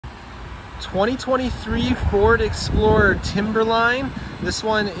2023 Ford Explorer Timberline. This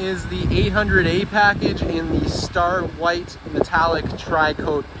one is the 800A package in the star white metallic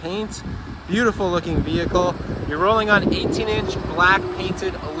tri-coat paint. Beautiful looking vehicle. You're rolling on 18-inch black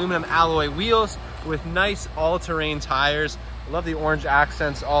painted aluminum alloy wheels with nice all-terrain tires. I love the orange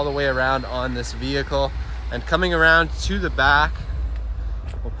accents all the way around on this vehicle. And coming around to the back,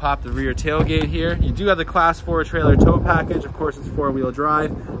 we'll pop the rear tailgate here. You do have the Class 4 trailer tow package. Of course, it's 4-wheel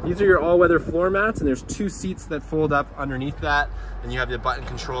drive. These are your all-weather floor mats, and there's 2 seats that fold up underneath that. And you have the button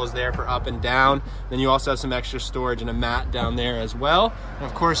controls there for up and down. Then you also have some extra storage and a mat down there as well. And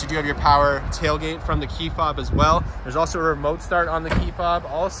of course, you do have your power tailgate from the key fob as well. There's also a remote start on the key fob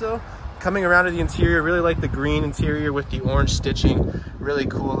also. Coming around to the interior, really like the green interior with the orange stitching. Really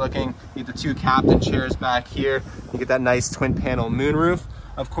cool looking. You get the 2 captain chairs back here. You get that nice twin panel moonroof.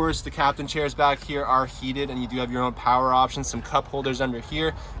 Of course, the captain chairs back here are heated, and you do have your own power options, some cup holders under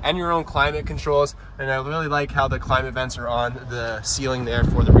here, and your own climate controls. And I really like how the climate vents are on the ceiling there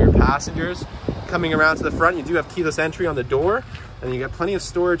for the rear passengers. Coming around to the front, you do have keyless entry on the door, and you get plenty of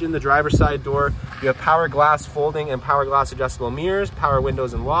storage in the driver's side door. You have power glass folding and power glass adjustable mirrors, power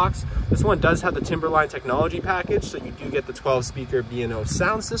windows and locks. This one does have the Timberline technology package, so you do get the 12-speaker B&O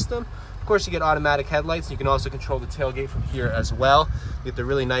sound system. Of course, you get automatic headlights. You can also control the tailgate from here as well. You get the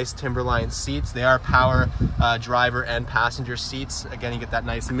really nice Timberline seats. They are power driver and passenger seats. Again, you get that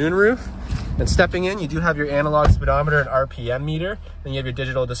nice moonroof. And stepping in, you do have your analog speedometer and RPM meter. Then you have your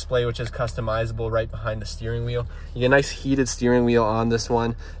digital display, which is customizable right behind the steering wheel. You get a nice heated steering wheel on this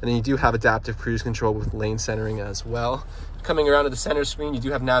one. And then you do have adaptive cruise control with lane centering as well. Coming around to the center screen, you do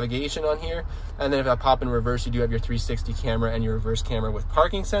have navigation on here. And then if I pop in reverse, you do have your 360 camera and your reverse camera with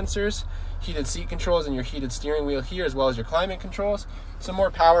parking sensors, heated seat controls, and your heated steering wheel here, as well as your climate controls. Some more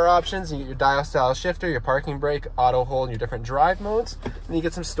power options. You get your dial style shifter, your parking brake, auto hold, and your different drive modes. And you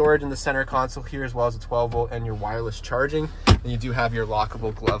get some storage in the center console here, as well as a 12-volt and your wireless charging. And you do have your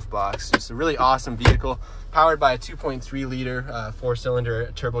lockable glove box. Just a really awesome vehicle, powered by a 2.3 liter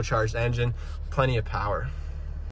 4-cylinder turbocharged engine. Plenty of power.